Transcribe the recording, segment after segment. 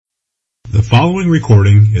The following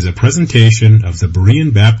recording is a presentation of the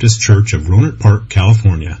Berean Baptist Church of Rohnert Park,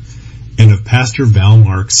 California, and of Pastor Val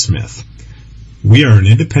Mark Smith. We are an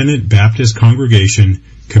independent Baptist congregation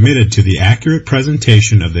committed to the accurate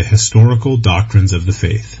presentation of the historical doctrines of the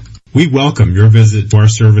faith. We welcome your visit to our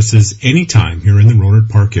services anytime here in the Rohnert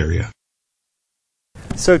Park area.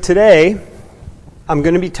 So today, I'm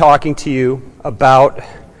going to be talking to you about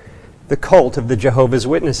the cult of the Jehovah's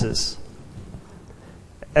Witnesses.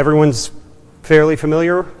 Everyone's fairly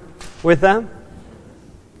familiar with them?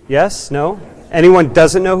 Yes? No? Anyone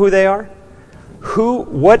doesn't know who they are?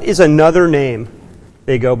 What is another name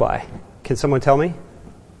they go by? Can someone tell me?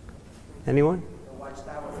 Anyone? The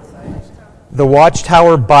Watchtower Society. The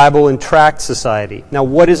Watchtower Bible and Tract Society. Now,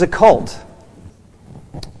 what is a cult?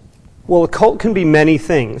 Well, a cult can be many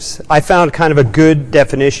things. I found kind of a good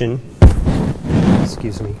definition.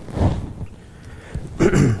 Excuse me.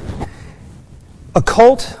 A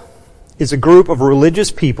cult is a group of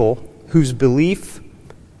religious people whose belief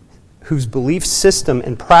system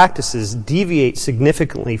and practices deviate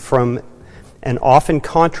significantly from and often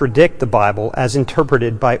contradict the Bible as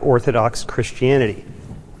interpreted by Orthodox Christianity.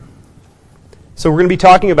 So we're going to be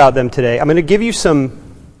talking about them today. I'm going to give you some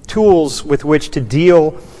tools with which to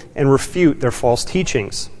deal and refute their false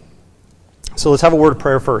teachings. So let's have a word of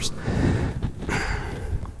prayer first.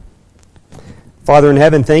 Father in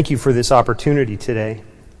heaven, thank you for this opportunity today.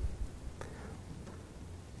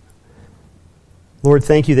 Lord,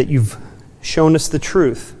 thank you that you've shown us the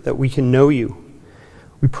truth, that we can know you.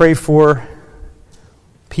 We pray for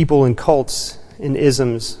people in cults, in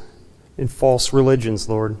isms, in false religions,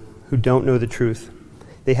 Lord, who don't know the truth.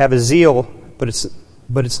 They have a zeal, but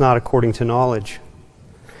it's not according to knowledge.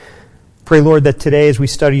 Pray, Lord, that today as we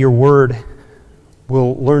study your word,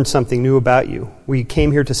 we'll learn something new about you. We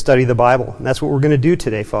came here to study the Bible, and that's what we're going to do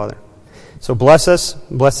today, Father. So bless us,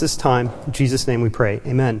 bless this time. In Jesus' name we pray.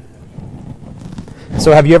 Amen.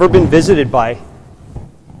 So have you ever been visited by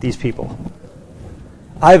these people?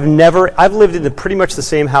 I've lived in pretty much the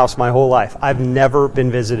same house my whole life. I've never been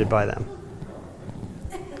visited by them.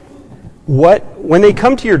 When they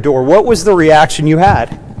come to your door, what was the reaction you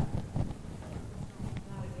had?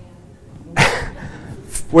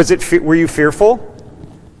 Were you fearful?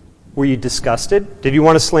 Were you disgusted? Did you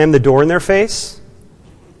want to slam the door in their face?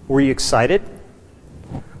 Were you excited?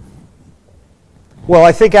 Well,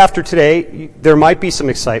 I think after today, there might be some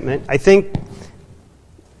excitement. I think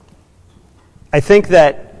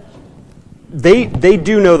that they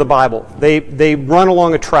do know the Bible. They run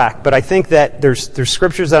along a track, but I think that there's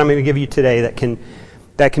scriptures that I'm going to give you today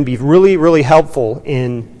that can be really, really helpful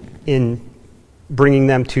in bringing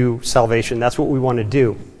them to salvation. That's what we want to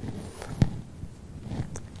do.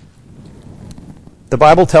 The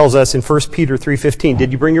Bible tells us in 1 Peter 3:15.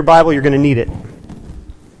 Did you bring your Bible? You're going to need it.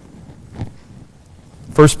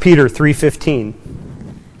 1 Peter 3:15.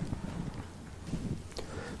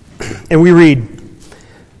 And we read,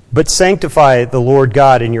 "But sanctify the Lord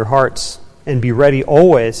God in your hearts, and be ready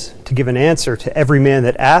always to give an answer to every man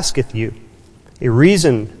that asketh you, a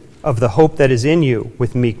reason of the hope that is in you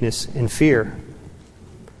with meekness and fear."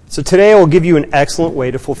 So today I will give you an excellent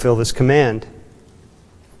way to fulfill this command.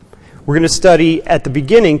 We're going to study at the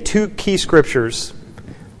beginning two key scriptures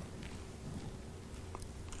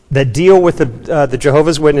that deal with the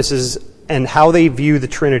Jehovah's Witnesses and how they view the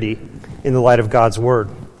Trinity in the light of God's Word.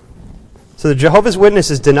 So the Jehovah's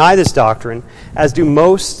Witnesses deny this doctrine, as do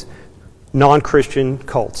most non-Christian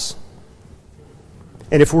cults.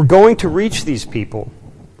 And if we're going to reach these people,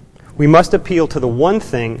 we must appeal to the one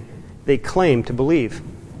thing they claim to believe,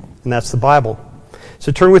 and that's the Bible.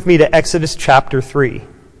 So turn with me to Exodus chapter 3.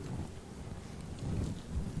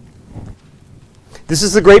 This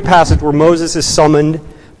is the great passage where Moses is summoned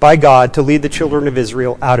by God to lead the children of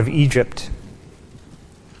Israel out of Egypt.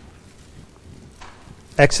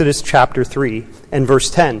 Exodus chapter 3 and verse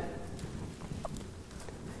 10.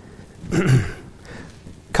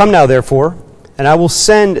 "Come now, therefore, and I will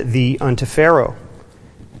send thee unto Pharaoh,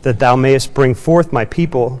 that thou mayest bring forth my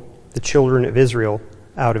people, the children of Israel,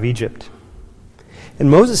 out of Egypt. And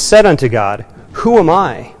Moses said unto God, Who am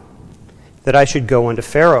I, that I should go unto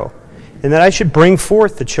Pharaoh, and that I should bring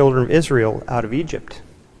forth the children of Israel out of Egypt?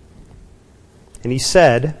 And he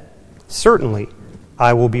said, Certainly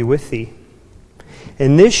I will be with thee.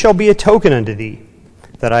 And this shall be a token unto thee,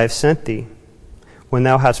 that I have sent thee. When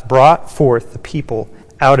thou hast brought forth the people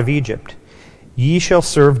out of Egypt, ye shall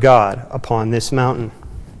serve God upon this mountain.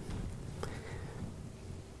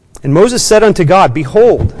 And Moses said unto God,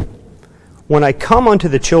 Behold, when I come unto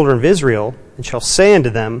the children of Israel, and shall say unto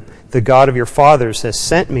them, The God of your fathers has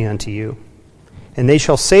sent me unto you, and they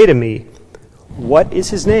shall say to me, What is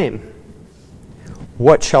his name?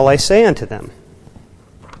 What shall I say unto them?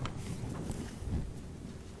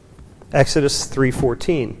 Exodus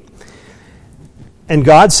 3:14. And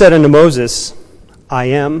God said unto Moses, I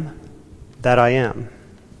am that I am.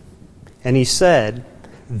 And he said,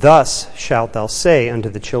 Thus shalt thou say unto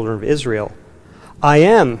the children of Israel, I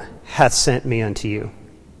am hath sent me unto you.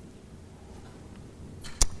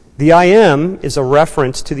 The I am is a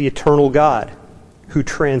reference to the eternal God, who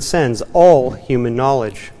transcends all human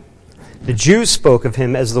knowledge. The Jews spoke of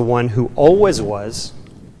him as the one who always was,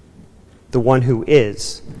 the one who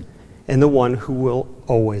is, and the one who will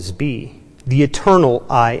always be. The eternal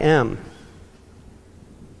I am.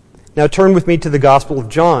 Now turn with me to the Gospel of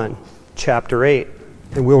John, chapter 8,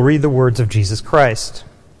 and we'll read the words of Jesus Christ.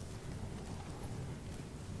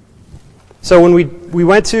 So when we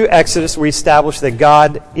went to Exodus, we established that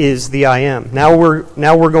God is the I am. Now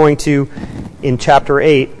we're going to, in chapter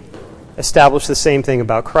 8, establish the same thing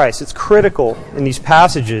about Christ. It's critical in these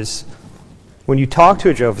passages, when you talk to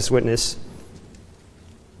a Jehovah's Witness,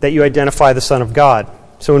 that you identify the Son of God.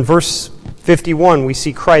 So in verse 51, we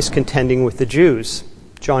see Christ contending with the Jews.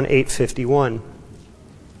 John 8:51.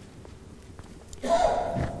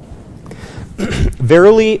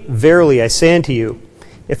 Verily, verily, I say unto you,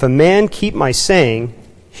 if a man keep my saying,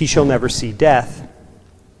 he shall never see death.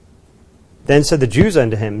 Then said the Jews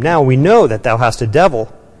unto him, Now we know that thou hast a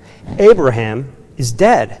devil. Abraham is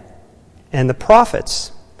dead, and the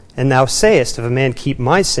prophets. And thou sayest, if a man keep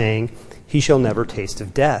my saying, he shall never taste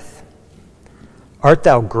of death. Art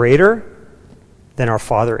thou greater than our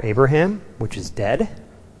father Abraham, which is dead?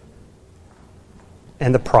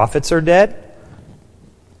 And the prophets are dead?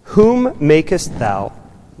 Whom makest thou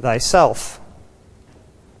thyself?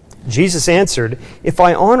 Jesus answered, If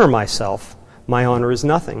I honor myself, my honor is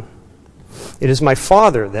nothing. It is my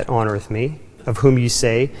Father that honoreth me, of whom ye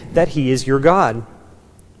say that he is your God.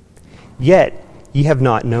 Yet ye have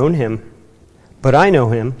not known him, but I know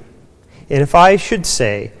him. And if I should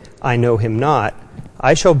say, I know him not,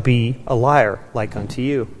 I shall be a liar like unto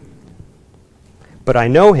you. But I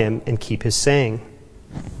know him and keep his saying.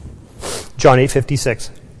 John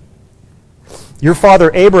 8:56. Your father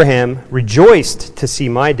Abraham rejoiced to see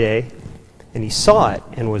my day, and he saw it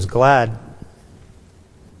and was glad.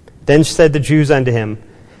 Then said the Jews unto him,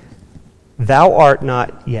 Thou art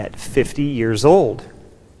not yet 50 years old,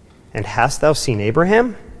 and hast thou seen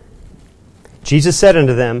Abraham? Jesus said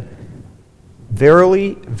unto them,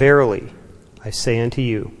 Verily, verily, I say unto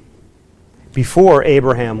you, before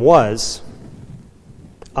Abraham was,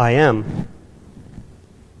 I am.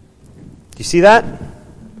 Do you see that?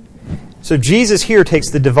 So Jesus here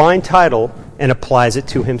takes the divine title and applies it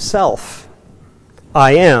to himself.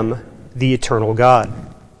 I am the eternal God.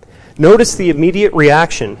 Notice the immediate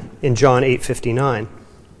reaction in John 8:59.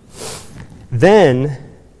 Then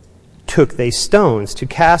took they stones to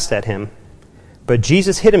cast at him, but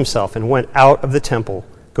Jesus hid himself and went out of the temple,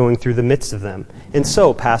 going through the midst of them, and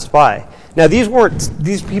so passed by. Now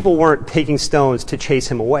these people weren't taking stones to chase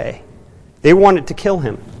him away. They wanted to kill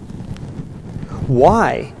him.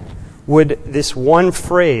 Why would this one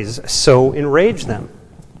phrase so enrage them?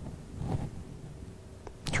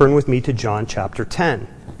 Turn with me to John chapter 10.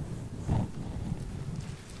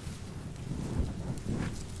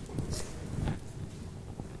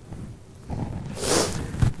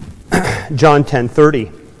 John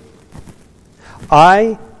 10:30.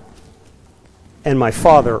 I and my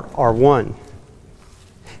Father are one.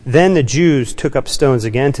 Then the Jews took up stones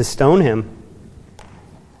again to stone him.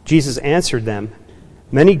 Jesus answered them,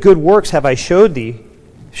 Many good works have I showed you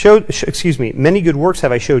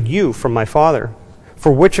from my Father.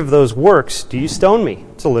 For which of those works do you stone me?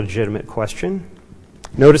 It's a legitimate question.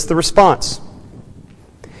 Notice the response.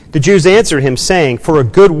 The Jews answered him, saying, For a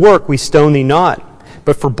good work we stone thee not,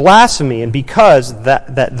 but for blasphemy, and because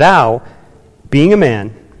that thou, being a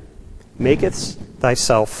man, makest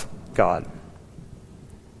thyself God.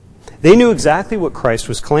 They knew exactly what Christ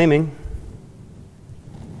was claiming.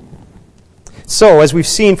 So, as we've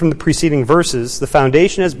seen from the preceding verses, the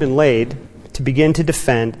foundation has been laid to begin to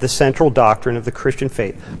defend the central doctrine of the Christian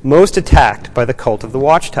faith, most attacked by the cult of the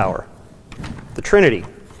Watchtower, the Trinity.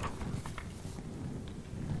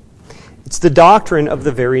 It's the doctrine of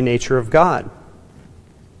the very nature of God.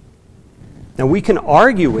 Now, we can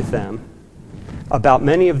argue with them about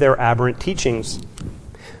many of their aberrant teachings,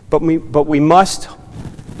 but we must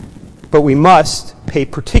pay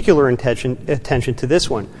particular attention to this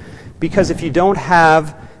one. Because if you don't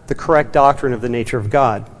have the correct doctrine of the nature of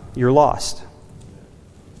God, you're lost.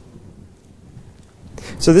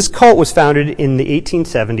 So this cult was founded in the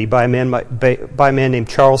 1870 by a man named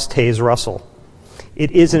Charles Taze Russell. It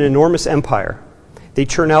is an enormous empire. They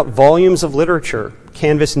churn out volumes of literature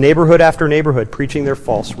canvass neighborhood after neighborhood, preaching their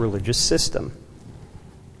false religious system.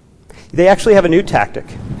 They actually have a new tactic.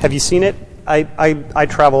 Have you seen it? I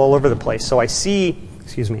travel all over the place, so I see,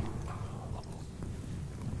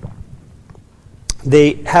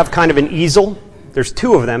 they have kind of an easel. There's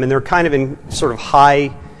two of them, and they're kind of in sort of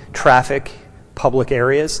high traffic public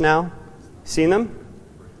areas now. Seen them?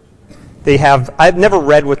 They have, I've never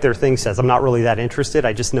read what their thing says. I'm not really that interested.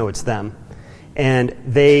 I just know it's them. And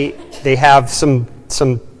they have some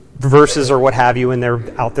verses or what have you, and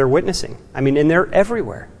they're out there witnessing. I mean, and they're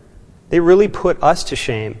everywhere. They really put us to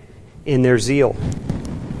shame in their zeal.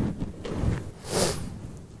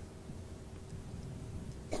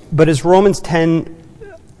 But as Romans 10,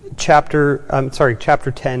 chapter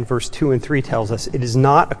 10, verse 2 and 3 tells us, it is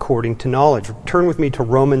not according to knowledge. Turn with me to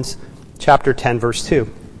Romans chapter 10, verse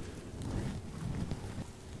 2.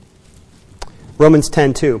 Romans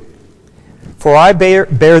 10:2. For I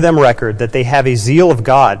bear them record that they have a zeal of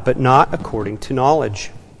God, but not according to knowledge.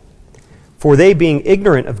 For they, being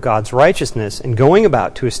ignorant of God's righteousness and going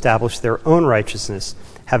about to establish their own righteousness,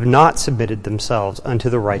 have not submitted themselves unto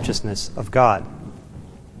the righteousness of God.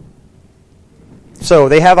 So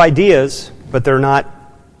they have ideas, but they're not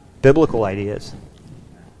biblical ideas.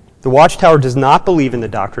 The Watchtower does not believe in the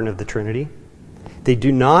doctrine of the Trinity. They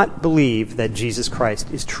do not believe that Jesus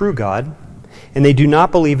Christ is true God, and they do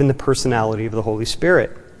not believe in the personality of the Holy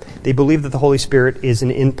Spirit. They believe that the Holy Spirit is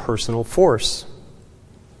an impersonal force.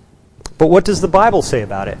 But what does the Bible say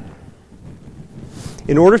about it?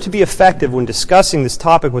 In order to be effective when discussing this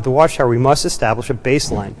topic with the Watchtower, we must establish a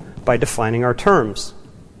baseline by defining our terms.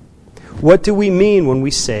 What do we mean when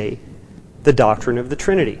we say the doctrine of the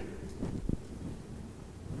Trinity?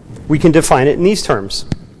 We can define it in these terms.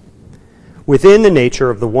 Within the nature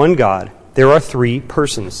of the one God, there are three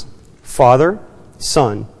persons: Father,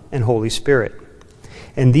 Son, and Holy Spirit.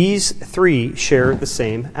 And these three share the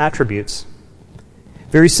same attributes.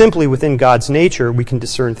 Very simply, within God's nature, we can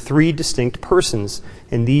discern three distinct persons,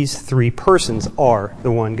 and these three persons are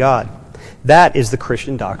the one God. That is the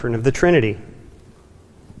Christian doctrine of the Trinity.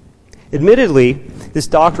 Admittedly, this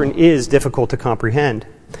doctrine is difficult to comprehend.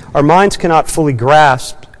 Our minds cannot fully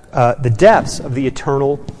grasp the depths of the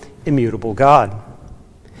eternal, immutable God.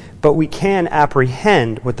 But we can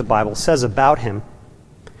apprehend what the Bible says about him.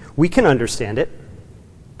 We can understand it.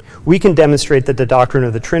 We can demonstrate that the doctrine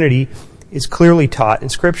of the Trinity is clearly taught in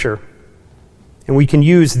Scripture. And we can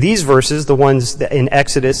use these verses, the ones in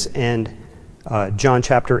Exodus and John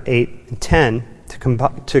chapter 8 and 10,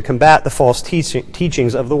 to combat the false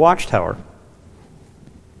teachings of the Watchtower.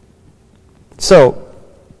 So,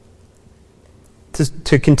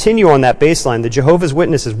 to continue on that baseline, the Jehovah's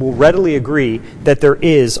Witnesses will readily agree that there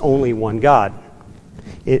is only one God.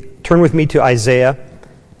 Turn with me to Isaiah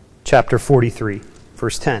chapter 43,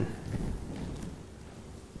 verse 10.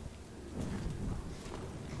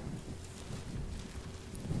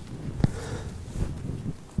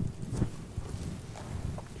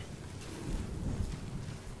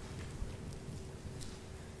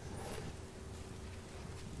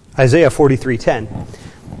 Isaiah 43:10.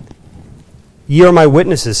 Ye are my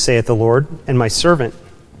witnesses, saith the Lord, and my servant,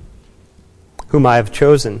 whom I have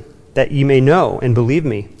chosen, that ye may know and believe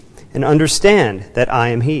me, and understand that I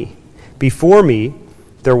am he. Before me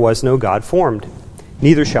there was no God formed,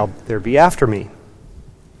 neither shall there be after me.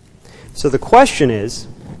 So the question is,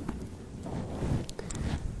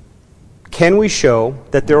 can we show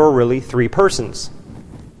that there are really three persons?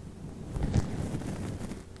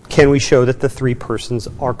 Can we show that the three persons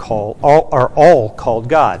are all called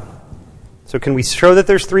God? So can we show that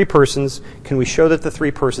there's three persons? Can we show that the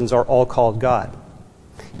three persons are all called God?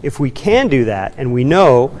 If we can do that, and we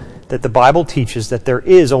know that the Bible teaches that there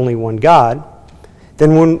is only one God,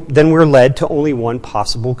 then we're led to only one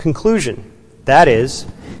possible conclusion. That is,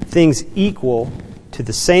 things equal to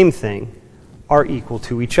the same thing are equal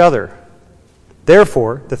to each other.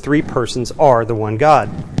 Therefore, the three persons are the one God.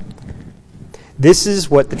 This is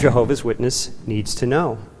what the Jehovah's Witness needs to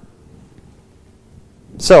know.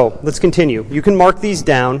 So, let's continue. You can mark these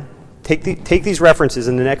down, take these references,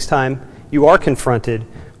 and the next time you are confronted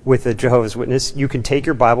with a Jehovah's Witness, you can take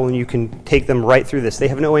your Bible and you can take them right through this. They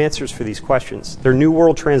have no answers for these questions. Their New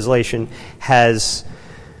World Translation has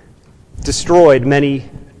destroyed many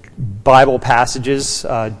Bible passages.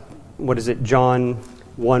 John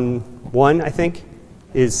 1:1, I think,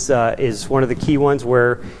 is one of the key ones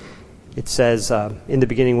where it says, in the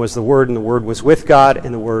beginning was the Word, and the Word was with God,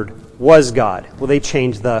 and the Word was God. Well, they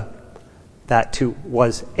changed that to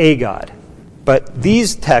was a God. But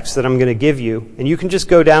these texts that I'm going to give you, and you can just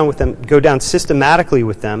go down systematically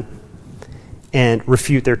with them and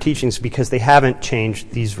refute their teachings because they haven't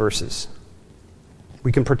changed these verses.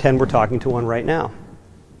 We can pretend we're talking to one right now.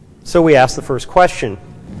 So we ask the first question.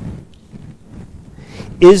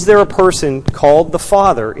 Is there a person called the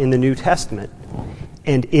Father in the New Testament?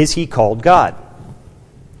 And is he called God?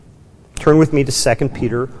 Turn with me to 2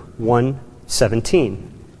 Peter 1:17.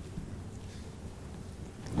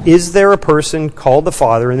 Is there a person called the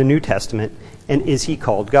Father in the New Testament, and is he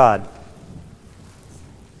called God?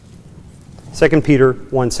 2 Peter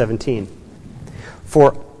 1:17.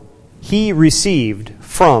 For he received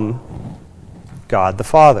from God the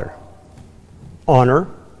Father honor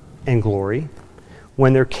and glory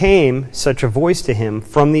when there came such a voice to him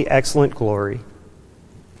from the excellent glory,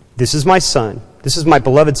 this is my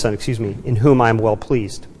beloved Son, in whom I am well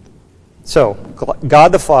pleased. So,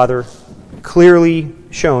 God the Father clearly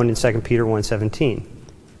shown in 2 Peter 1:17.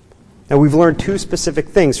 Now we've learned two specific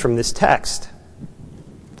things from this text.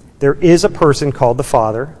 There is a person called the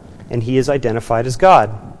Father, and he is identified as God.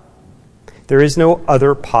 There is no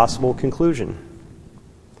other possible conclusion.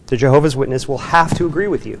 The Jehovah's Witness will have to agree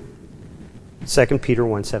with you. 2 Peter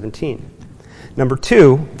 1:17. Number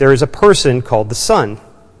two, there is a person called the Son.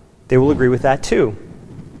 They will agree with that too.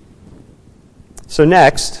 So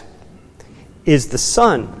next, is the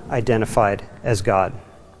Son identified as God?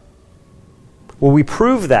 Well, we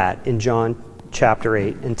prove that in John chapter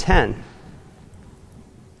 8 and 10.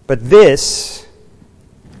 But this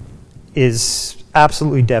is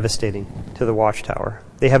absolutely devastating to the Watchtower.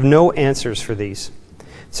 They have no answers for these.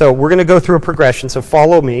 So we're going to go through a progression. So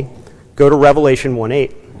follow me. Go to Revelation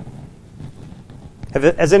 1:8.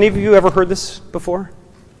 Has any of you ever heard this before?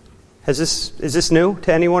 Is this new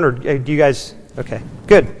to anyone, or do you guys? Okay,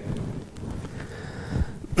 good.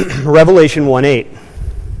 Revelation 1:8.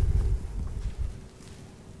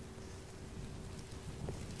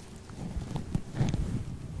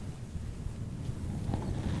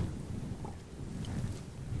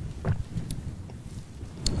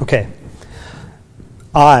 Okay.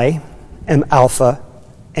 I am Alpha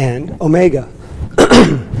and Omega,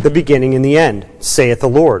 the beginning and the end, saith the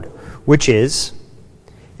Lord, which is,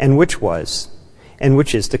 and which was, and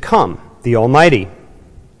which is to come, the Almighty.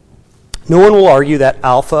 No one will argue that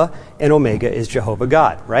Alpha and Omega is Jehovah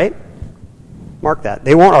God, right? Mark that.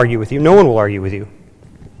 They won't argue with you. No one will argue with you.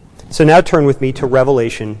 So now turn with me to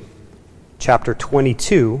Revelation chapter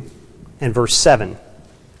 22 and verse 7.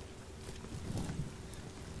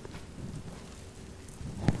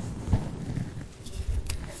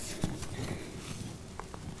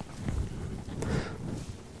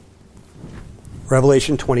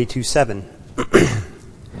 Revelation 22:7.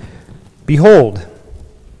 Behold,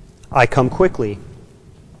 I come quickly.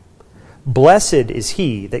 Blessed is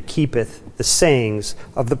he that keepeth the sayings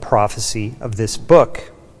of the prophecy of this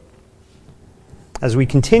book. As we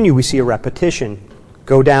continue, we see a repetition.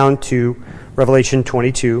 Go down to Revelation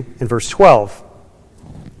 22 and verse 12.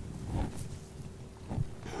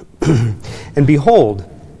 And behold,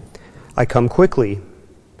 I come quickly,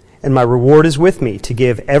 and my reward is with me to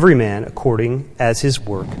give every man according as his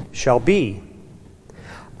work shall be.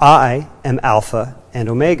 I am Alpha and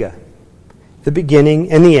Omega, the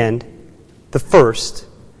beginning and the end, the first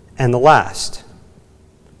and the last.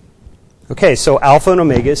 Okay, so Alpha and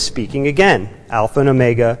Omega is speaking again. Alpha and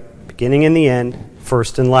Omega, beginning and the end,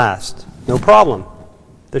 first and last. No problem.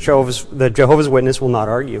 The Jehovah's Witness will not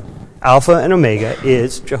argue. Alpha and Omega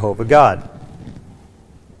is Jehovah God.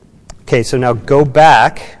 Okay, so now go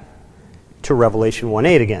back to Revelation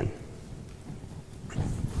 1:8 again.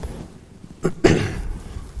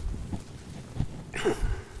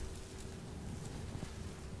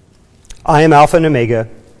 I am Alpha and Omega,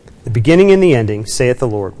 the beginning and the ending, saith the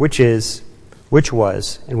Lord, which is, which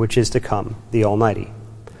was, and which is to come, the Almighty.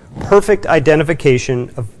 Perfect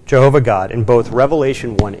identification of Jehovah God in both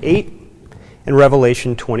Revelation 1:8 and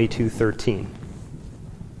Revelation 22:13.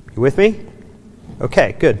 You with me?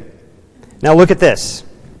 Okay, good. Now look at this.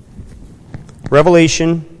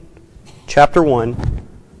 Revelation chapter 1,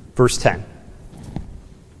 verse 10.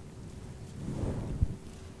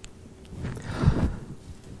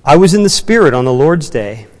 I was in the Spirit on the Lord's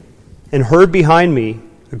day, and heard behind me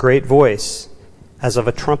a great voice, as of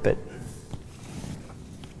a trumpet,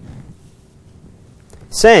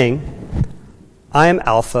 saying, I am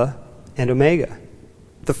Alpha and Omega,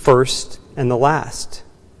 the first and the last.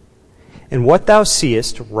 And what thou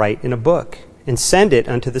seest write in a book, and send it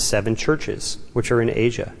unto the 7 churches which are in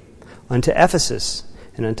Asia, unto Ephesus,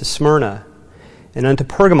 and unto Smyrna, and unto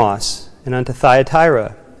Pergamos, and unto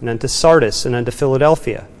Thyatira, and unto Sardis, and unto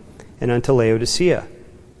Philadelphia, and unto Laodicea.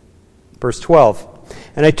 Verse 12.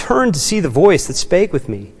 And I turned to see the voice that spake with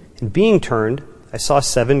me, and being turned, I saw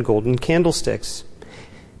 7 golden candlesticks.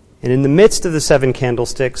 And in the midst of the 7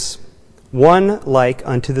 candlesticks one like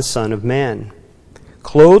unto the Son of Man,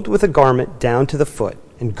 clothed with a garment down to the foot,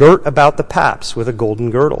 and girt about the paps with a golden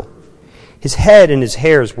girdle. His head and his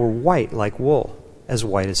hairs were white like wool, as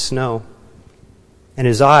white as snow, and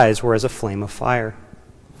his eyes were as a flame of fire,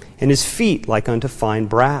 and his feet like unto fine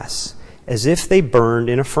brass, as if they burned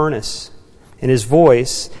in a furnace, and his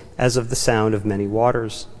voice as of the sound of many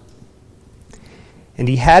waters. And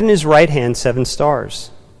he had in his right hand 7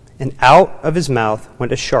 stars, and out of his mouth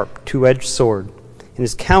went a sharp 2-edged sword, and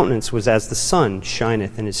his countenance was as the sun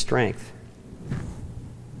shineth in his strength.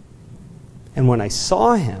 And when I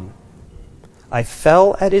saw him, I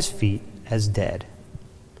fell at his feet as dead.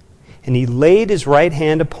 And he laid his right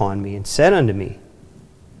hand upon me and said unto me,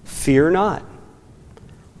 Fear not,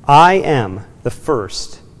 I am the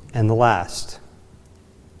first and the last.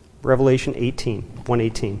 Revelation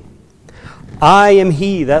 1:18. I am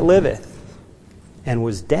he that liveth, and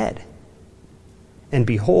was dead. And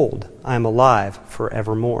behold, I am alive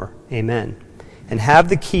forevermore. Amen. And have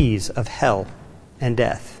the keys of hell and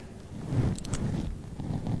death.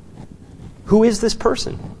 Who is this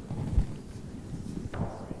person?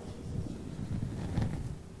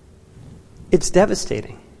 It's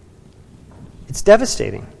devastating. It's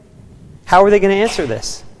devastating. How are they going to answer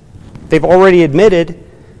this? They've already admitted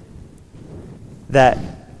that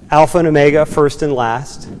Alpha and Omega, first and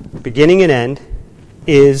last, beginning and end,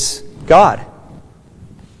 is God.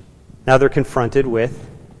 Now they're confronted with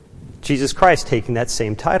Jesus Christ taking that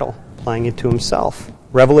same title, applying it to himself.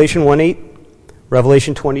 Revelation 1:8,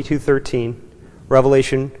 Revelation 22:13,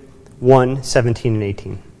 Revelation 1:17 and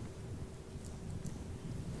 18.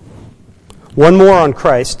 One more on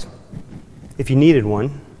Christ, if you needed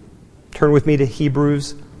one. Turn with me to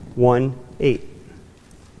Hebrews 1:8.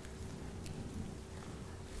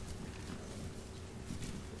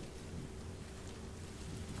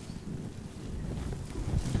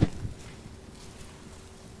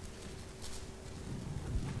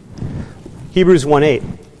 Hebrews 1:8.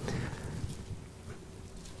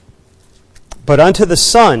 But unto the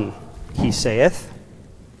Son, he saith,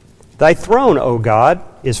 Thy throne, O God,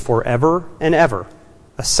 is forever and ever.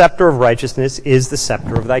 A scepter of righteousness is the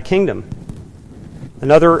scepter of thy kingdom.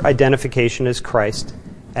 Another identification is Christ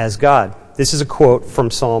as God. This is a quote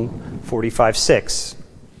from Psalm 45:6.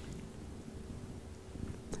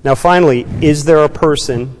 Now finally, is there a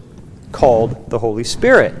person called the Holy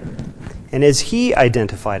Spirit? And is he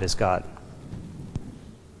identified as God?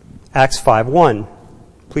 Acts 5:1.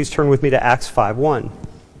 Please turn with me to Acts 5:1.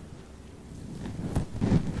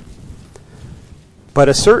 But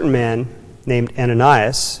a certain man named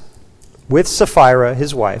Ananias, with Sapphira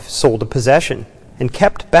his wife, sold a possession and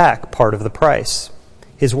kept back part of the price,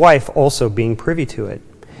 his wife also being privy to it,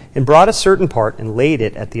 and brought a certain part and laid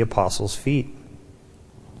it at the apostles' feet.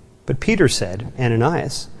 But Peter said,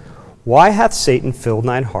 Ananias, why hath Satan filled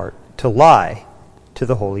thine heart to lie to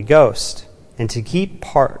the Holy Ghost, and to keep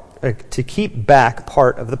back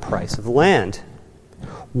part of the price of the land?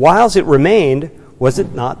 Whiles it remained, was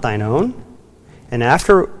it not thine own? And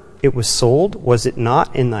after it was sold, was it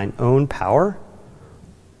not in thine own power?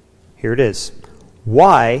 Here it is.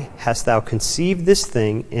 Why hast thou conceived this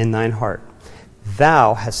thing in thine heart?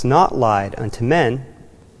 Thou hast not lied unto men,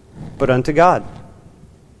 but unto God.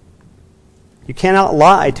 You cannot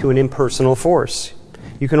lie to an impersonal force.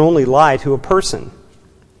 You can only lie to a person.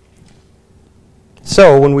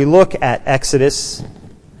 So when we look at Exodus,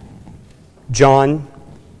 John,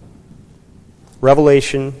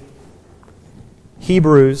 Revelation,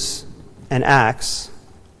 Hebrews, and Acts,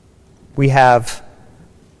 we have,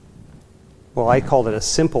 well, I called it a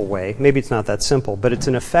simple way. Maybe it's not that simple, but it's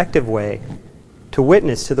an effective way to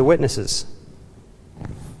witness to the witnesses.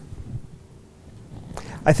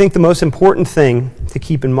 I think the most important thing to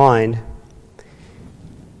keep in mind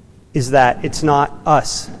is that it's not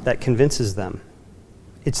us that convinces them.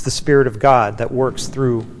 It's the Spirit of God that works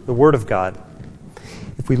through the Word of God.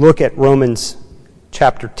 If we look at Romans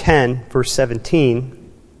chapter 10, verse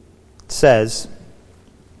 17, it says,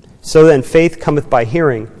 So then faith cometh by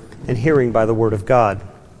hearing, and hearing by the Word of God.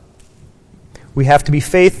 We have to be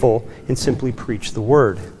faithful and simply preach the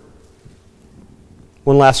Word.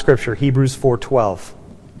 One last scripture, Hebrews 4:12.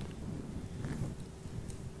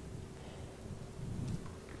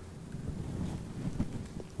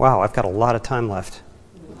 Wow, I've got a lot of time left.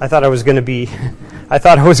 I thought I was going to be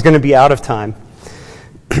out of time.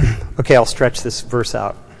 Okay, I'll stretch this verse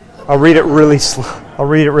out. I'll read it really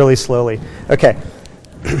slowly. Okay.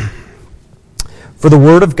 For the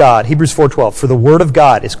word of God, Hebrews 4:12, for the word of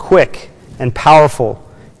God is quick and powerful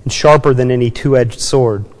and sharper than any two-edged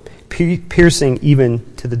sword, piercing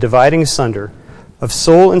even to the dividing asunder of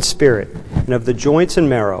soul and spirit, and of the joints and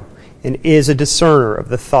marrow, and is a discerner of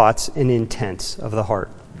the thoughts and intents of the heart.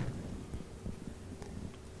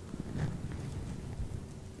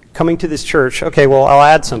 Coming to this church, okay, well, I'll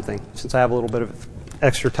add something since I have a little bit of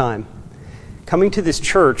extra time. Coming to this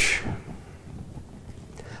church,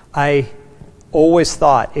 I always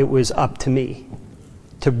thought it was up to me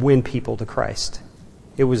to win people to Christ.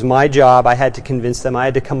 It was my job. I had to convince them. I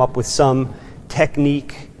had to come up with some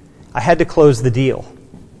technique. I had to close the deal.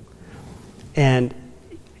 And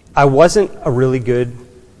I wasn't a really good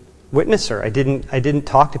witnesser. I didn't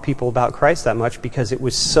talk to people about Christ that much because it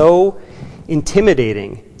was so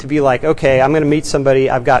intimidating to be like, okay, I'm going to meet somebody.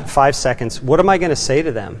 I've got 5 seconds. What am I going to say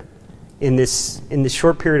to them in this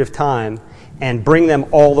short period of time and bring them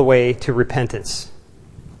all the way to repentance?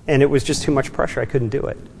 And it was just too much pressure. I couldn't do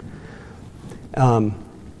it.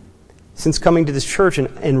 Since coming to this church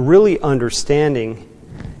and really understanding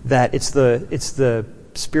that it's the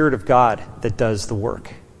Spirit of God that does the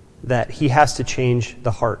work, that He has to change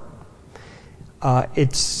the heart,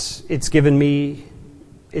 it's given me.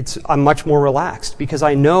 I'm much more relaxed because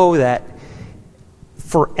I know that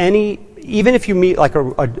even if you meet like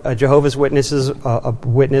a Jehovah's Witnesses, a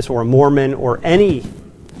witness or a Mormon or any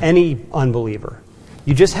unbeliever,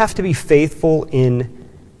 you just have to be faithful in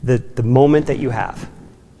the moment that you have,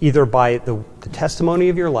 either by the testimony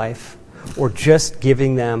of your life or just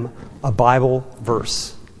giving them a Bible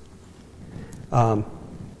verse. God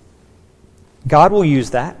will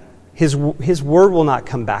use that. His word will not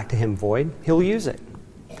come back to Him void. He'll use it.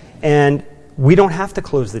 And we don't have to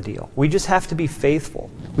close the deal. We just have to be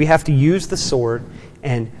faithful. We have to use the sword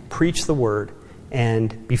and preach the word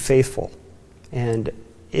and be faithful. And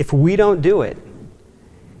if we don't do it,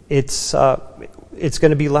 it's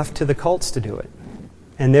going to be left to the cults to do it.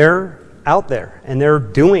 And they're out there, and they're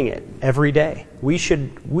doing it every day. We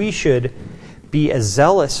should be as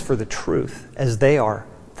zealous for the truth as they are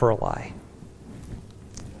for a lie.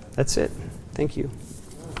 That's it. Thank you.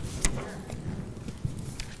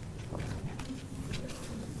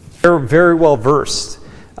 They're very well versed,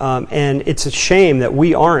 and it's a shame that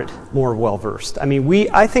we aren't more well versed. I mean,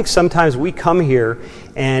 I think sometimes we come here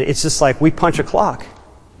and it's just like we punch a clock.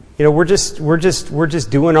 You know, we're just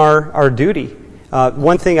doing our duty.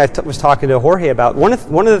 One thing I was talking to Jorge about. One of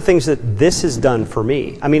the things that this has done for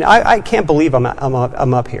me. I mean, I can't believe I'm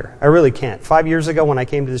up here. I really can't. 5 years ago when I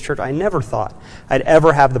came to this church, I never thought I'd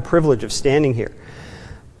ever have the privilege of standing here.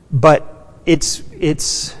 But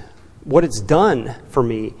it's what it's done for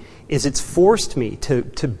me is it's forced me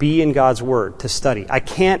to be in God's Word, to study.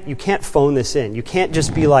 You can't phone this in. You can't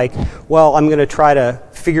just be like, well, I'm going to try to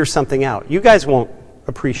figure something out. You guys won't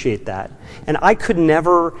appreciate that. And I could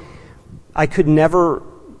never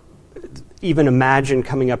even imagine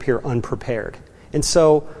coming up here unprepared. And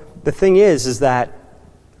so the thing is that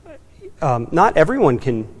not everyone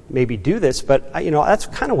can maybe do this, but that's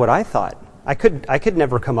kind of what I thought. I could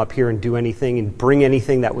never come up here and do anything and bring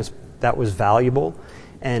anything that was valuable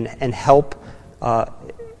and help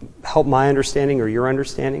my understanding or your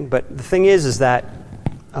understanding. But the thing is that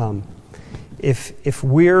if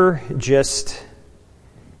we're just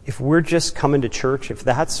coming to church, if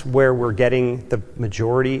that's where we're getting the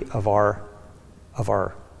majority of our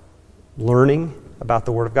learning about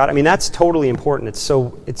the Word of God, I mean, that's totally important.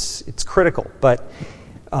 It's critical. But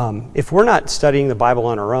if we're not studying the Bible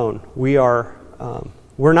on our own, we're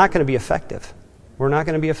not going to be effective. We're not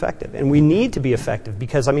going to be effective. And we need to be effective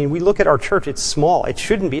because, I mean, we look at our church, it's small. It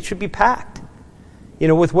shouldn't be. It should be packed.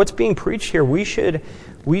 With what's being preached here, we should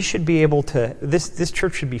be able to, this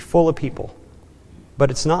church should be full of people.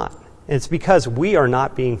 But it's not. And it's because we are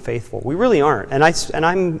not being faithful. We really aren't. And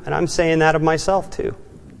I'm saying that of myself too.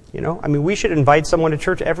 I mean, we should invite someone to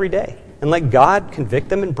church every day and let God convict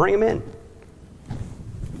them and bring them in.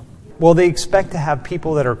 Well, they expect to have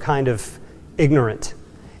people that are kind of ignorant.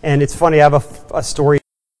 And it's funny, I have a story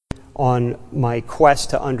on my quest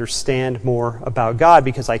to understand more about God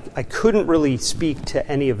because I couldn't really speak to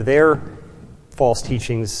any of their false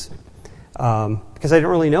teachings because I didn't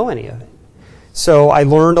really know any of it. So I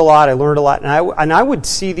learned a lot, and I would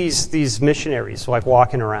see these missionaries like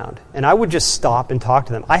walking around, and I would just stop and talk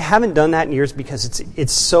to them. I haven't done that in years because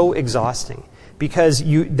it's so exhausting. Because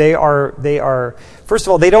they are first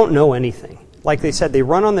of all, they don't know anything. Like they said, they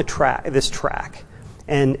run on this track,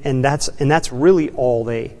 and that's really all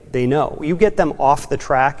they know. You get them off the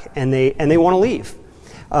track, and they want to leave.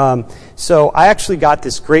 So I actually got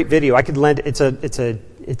this great video. I could lend. It's a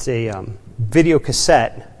video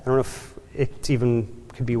cassette. I don't know if it even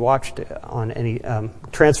could be watched on any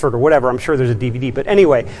transferred or whatever. I'm sure there's a DVD. But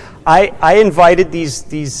anyway, I invited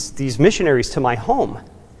these missionaries to my home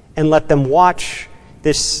and let them watch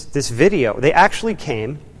this video. They actually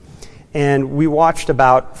came, And we watched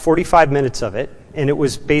about 45 minutes of it, and it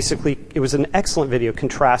was an excellent video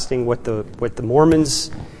contrasting what the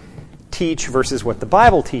Mormons teach versus what the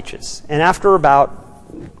Bible teaches. And after about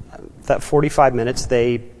that 45 minutes,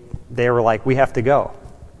 they were like, we have to go.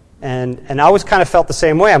 And I always kind of felt the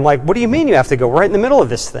same way. I'm like, what do you mean you have to go? We're right in the middle of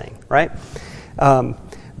this thing, right?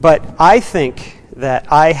 But I think that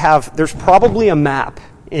there's probably a map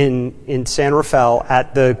in San Rafael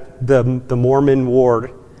at the Mormon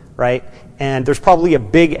ward, right? And there's probably a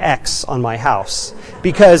big X on my house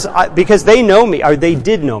because they know me, or they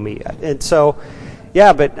did know me. And so,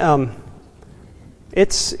 yeah, but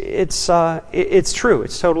it's true.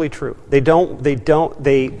 It's totally true. They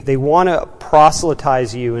want to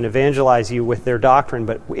proselytize you and evangelize you with their doctrine,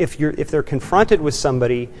 but if they're confronted with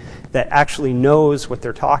somebody that actually knows what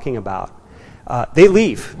they're talking about, they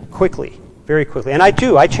leave quickly, very quickly. And I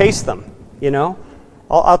chase them,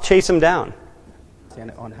 I'll chase them down.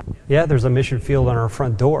 Yeah, there's a mission field on our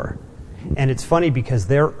front door. And it's funny because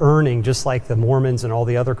they're earning, just like the Mormons and all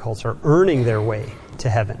the other cults are earning their way to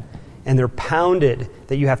heaven. And they're pounded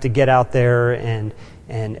that you have to get out there and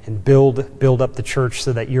build up the church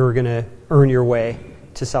so that you're going to earn your way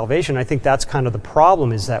to salvation. I think that's kind of the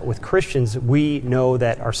problem, is that with Christians, we know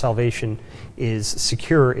that our salvation is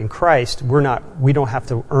secure in Christ. We don't have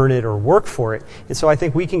to earn it or work for it. And so I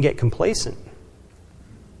think we can get complacent.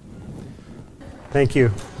 Thank you.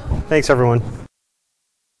 Thanks, everyone.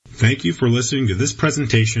 Thank you for listening to this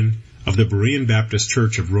presentation of the Berean Baptist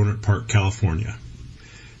Church of Rohnert Park, California.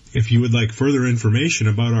 If you would like further information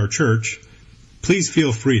about our church, please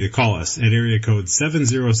feel free to call us at area code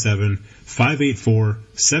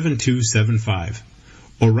 707-584-7275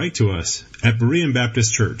 or write to us at Berean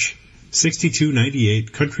Baptist Church,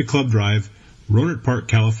 6298 Country Club Drive, Rohnert Park,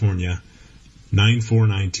 California,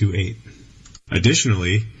 94928.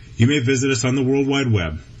 Additionally, you may visit us on the World Wide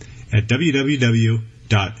Web at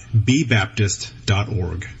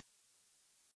www.bbaptist.org.